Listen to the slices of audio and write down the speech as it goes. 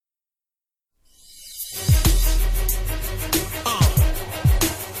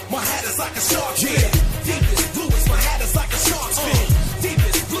a shark's fin. Deepest blue is my hat is like a shark's fin.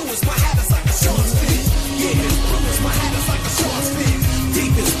 Deepest blue is my hat is like a shark's fin. Yeah, blue is my hat is like a shark's fin.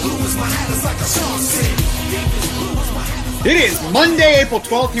 Deepest blue is my hat is like a shark's fin. Deepest blue is my hat. It is Monday, April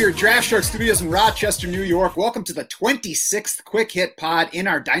 12th here at Draft Shark Studios in Rochester, New York. Welcome to the 26th Quick Hit Pod in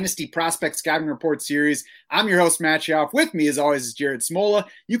our Dynasty Prospect Scouting Report series. I'm your host, Matt Schauf. With me, as always, is Jared Smola.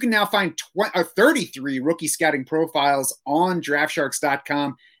 You can now find 33 rookie scouting profiles on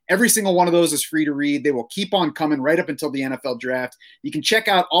DraftSharks.com. Every single one of those is free to read. They will keep on coming right up until the NFL draft. You can check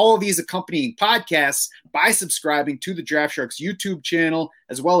out all of these accompanying podcasts by subscribing to the Draft Sharks YouTube channel,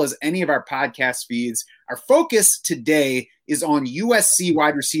 as well as any of our podcast feeds. Our focus today is on USC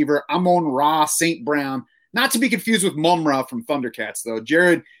wide receiver Amon-Ra St. Brown, not to be confused with Mum-Ra from Thundercats, though.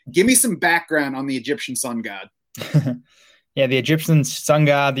 Jared, give me some background on the Egyptian sun god. Yeah, the Egyptian sun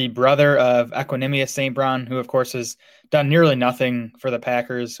god, the brother of Equanimeous St. Brown, who, of course, has done nearly nothing for the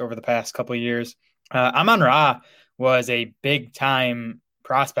Packers over the past couple of years. Amon-Ra was a big-time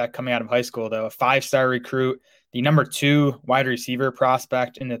prospect coming out of high school, though, a five-star recruit, the number 2 wide receiver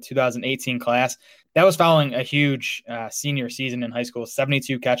prospect in the 2018 class. That was following a huge senior season in high school,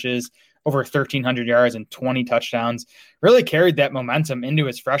 72 catches, over 1,300 yards and 20 touchdowns, really carried that momentum into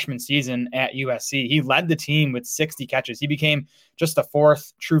his freshman season at USC. He led the team with 60 catches. He became just the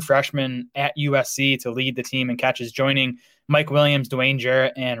 4th true freshman at USC to lead the team in catches, joining Mike Williams, Dwayne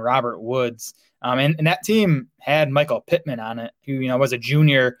Jarrett, and Robert Woods. And that team had Michael Pittman on it, who was a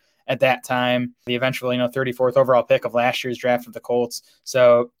junior at that time, the eventually 34th overall pick of last year's draft of the Colts.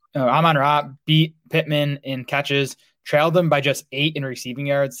 So Amon-Ra beat Pittman in catches, trailed them by just 8 in receiving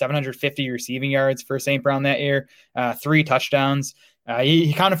yards, 750 receiving yards for St. Brown that year, 3 touchdowns.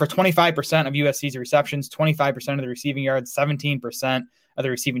 He accounted for 25% of USC's receptions, 25% of the receiving yards, 17% of the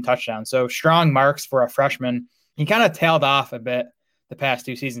receiving touchdowns. So strong marks for a freshman. He kind of tailed off a bit the past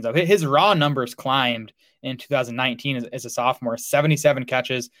 2 seasons, though. His raw numbers climbed in 2019 as a sophomore, 77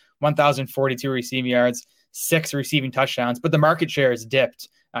 catches, 1,042 receiving yards, 6 receiving touchdowns, but the market share has dipped.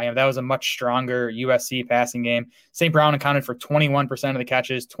 That was a much stronger USC passing game. St. Brown accounted for 21% of the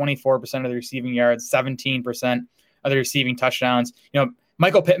catches, 24% of the receiving yards, 17% of the receiving touchdowns.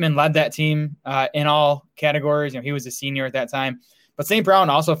 Michael Pittman led that team in all categories. He was a senior at that time. But St. Brown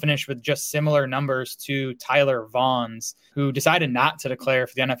also finished with just similar numbers to Tyler Vaughns, who decided not to declare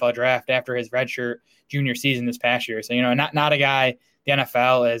for the NFL draft after his redshirt junior season this past year. So, not a guy the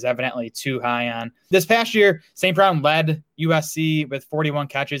NFL is evidently too high on. This past year, St. Brown led USC with 41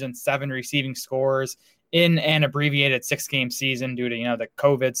 catches and 7 receiving scores in an abbreviated 6-game season due to, the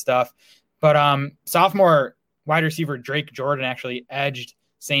COVID stuff. But sophomore wide receiver Drake Jordan actually edged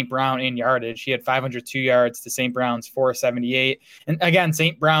St. Brown in yardage. He had 502 yards to St. Brown's 478. And again,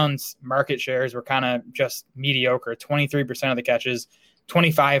 St. Brown's market shares were kind of just mediocre. 23% of the catches,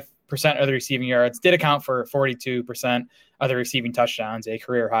 25% of the receiving yards, did account for 42% of the receiving touchdowns, a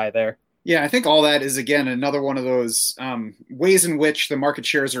career high there. Yeah, I think all that is, again, another one of those ways in which the market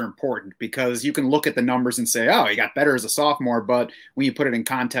shares are important, because you can look at the numbers and say, oh, he got better as a sophomore, but when you put it in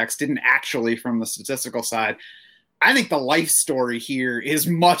context, didn't actually from the statistical side. I think the life story here is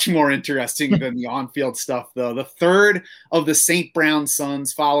much more interesting than the on-field stuff, though. The third of the St. Brown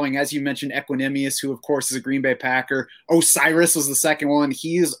sons following, as you mentioned, Equanimeous, who, of course, is a Green Bay Packer. Osiris was the second one.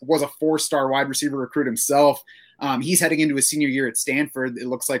 He was a 4-star wide receiver recruit himself. He's heading into his senior year at Stanford, it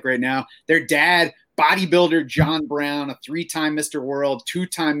looks like right now. Their dad, bodybuilder John Brown, a 3-time Mr. World,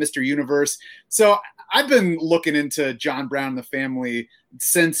 2-time Mr. Universe. So I've been looking into John Brown and the family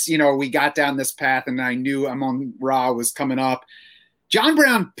since, we got down this path and I knew Amon-Ra was coming up. John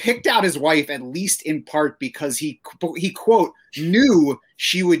Brown picked out his wife, at least in part, because he quote, knew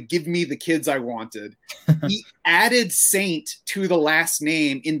she would give me the kids I wanted. He added Saint to the last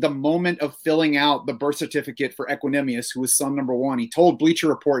name in the moment of filling out the birth certificate for Equanimeous, who was son number 1. He told Bleacher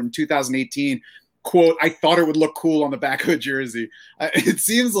Report in 2018, quote, I thought it would look cool on the back of a jersey. It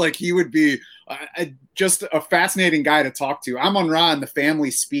seems like he would be just a fascinating guy to talk to. Amon-Ra and the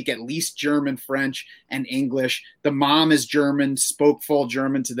family speak at least German, French, and English. The mom is German, spoke full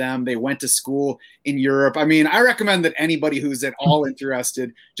German to them. They went to school in Europe. I recommend that anybody who's at all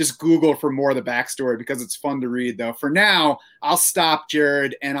interested just Google for more of the backstory, because it's fun to read, though. For now, I'll stop,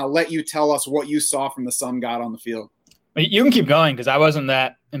 Jared, and I'll let you tell us what you saw from the sun god on the field. You can keep going, because I wasn't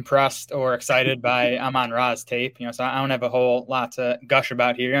that impressed or excited by Amon-Ra's tape, so I don't have a whole lot to gush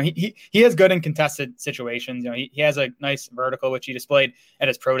about here. He is good in contested situations. He has a nice vertical, which he displayed at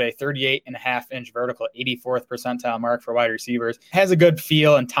his pro day, 38.5-inch vertical, 84th percentile mark for wide receivers. Has a good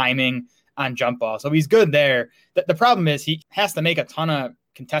feel and timing on jump ball, so he's good there. The problem is he has to make a ton of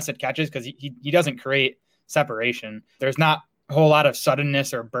contested catches because he doesn't create separation. There's not a whole lot of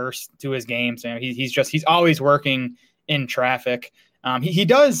suddenness or burst to his game. So he's always working in traffic. He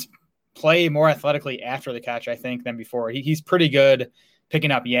does play more athletically after the catch, I think, than before. He's pretty good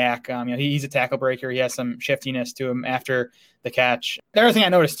picking up yak. He's a tackle breaker. He has some shiftiness to him after the catch. The other thing I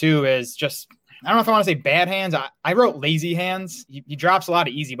noticed too is just, I don't know if I want to say bad hands. I wrote lazy hands. He drops a lot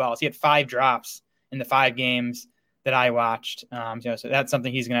of easy balls. He had 5 drops in the 5 games that I watched. So that's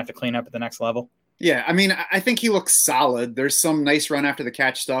something he's going to have to clean up at the next level. Yeah, I mean, I think he looks solid. There's some nice run after the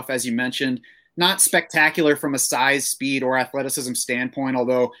catch stuff, as you mentioned. Not spectacular from a size, speed, or athleticism standpoint,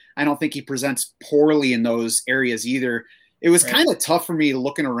 although I don't think he presents poorly in those areas either. It was kind of tough for me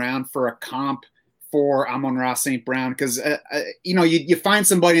looking around for a comp for Amon-Ra St. Brown because, you find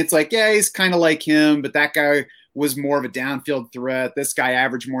somebody, it's like, yeah, he's kind of like him, but that guy was more of a downfield threat. This guy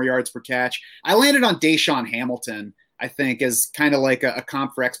averaged more yards per catch. I landed on Deshaun Hamilton, I think, as kind of like a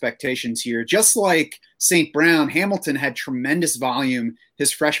comp for expectations here. Just like St. Brown, Hamilton had tremendous volume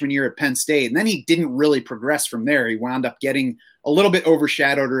his freshman year at Penn State, and then he didn't really progress from there. He wound up getting a little bit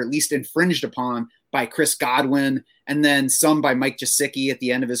overshadowed or at least infringed upon by Chris Godwin and then some by Mike Gesicki at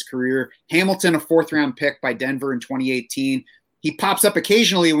the end of his career. Hamilton, a 4th-round pick by Denver in 2018. He pops up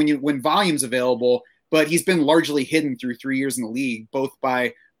occasionally when volume's available, but he's been largely hidden through 3 years in the league, both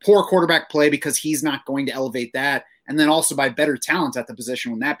by poor quarterback play because he's not going to elevate that, and then also by better talent at the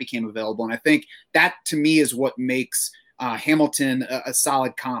position when that became available. And I think that, to me, is what makes Hamilton a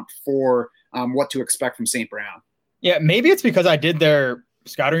solid comp for what to expect from St. Brown. Yeah, maybe it's because I did their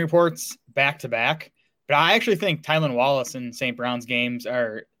scouting reports back-to-back, but I actually think Tylan Wallace and St. Brown's games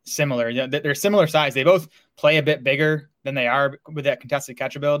are similar. They're similar size. They both play a bit bigger than they are with that contested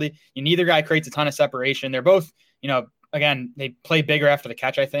catch ability. Neither guy creates a ton of separation. They're both, again, they play bigger after the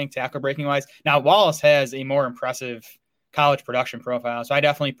catch, I think, tackle breaking wise. Now, Wallace has a more impressive college production profile, so I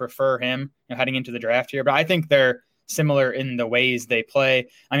definitely prefer him heading into the draft here, but I think they're similar in the ways they play.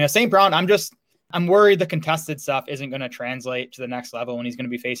 St. Brown, I'm worried the contested stuff isn't going to translate to the next level when he's going to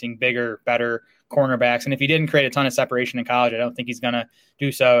be facing bigger, better cornerbacks. And if he didn't create a ton of separation in college, I don't think he's going to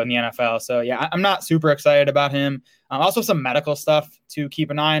do so in the NFL. So, yeah, I'm not super excited about him. Also, some medical stuff to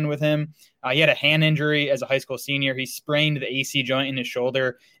keep an eye on with him. He had a hand injury as a high school senior. He sprained the AC joint in his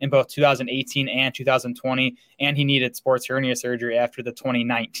shoulder in both 2018 and 2020, and he needed sports hernia surgery after the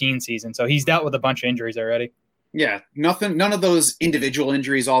 2019 season. So he's dealt with a bunch of injuries already. Yeah, none of those individual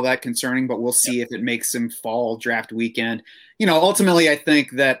injuries all that concerning, but we'll see if it makes him fall draft weekend. Ultimately, I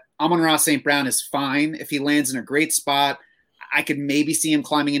think that Amon-Ra St. Brown is fine. If he lands in a great spot, I could maybe see him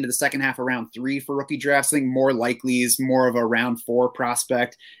climbing into the second half of round 3 for rookie drafts. I think more likely is more of a round 4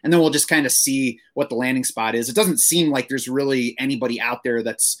 prospect. And then we'll just kind of see what the landing spot is. It doesn't seem like there's really anybody out there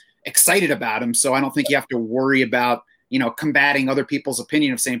that's excited about him. So I don't think you have to worry about combating other people's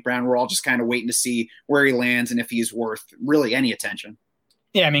opinion of St. Brown. We're all just kind of waiting to see where he lands and if he's worth really any attention.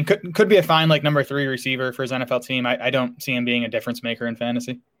 Yeah, could be a fine number 3 receiver for his NFL team. I don't see him being a difference maker in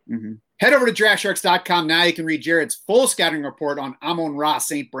fantasy. Mm-hmm. Head over to DraftSharks.com now. You can read Jared's full scouting report on Amon-Ra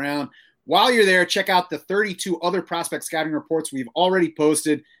St. Brown. While you're there, check out the 32 other prospect scouting reports we've already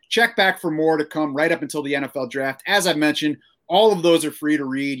posted. Check back for more to come right up until the NFL draft. As I mentioned, all of those are free to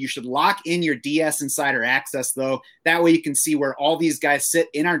read. You should lock in your DS Insider access, though. That way you can see where all these guys sit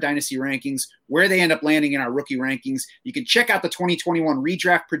in our dynasty rankings, where they end up landing in our rookie rankings. You can check out the 2021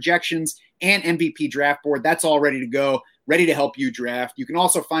 redraft projections and MVP draft board. That's all ready to go, ready to help you draft. You can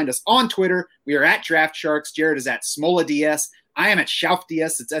also find us on Twitter. We are at Draft Sharks. Jared is at SmolaDS. I am at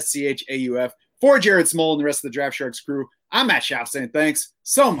SchaufDS. It's SCHAUF. For Jared Smol and the rest of the Draft Sharks crew, I'm Matt Schauf saying thanks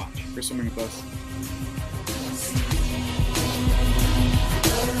so much for swimming with us.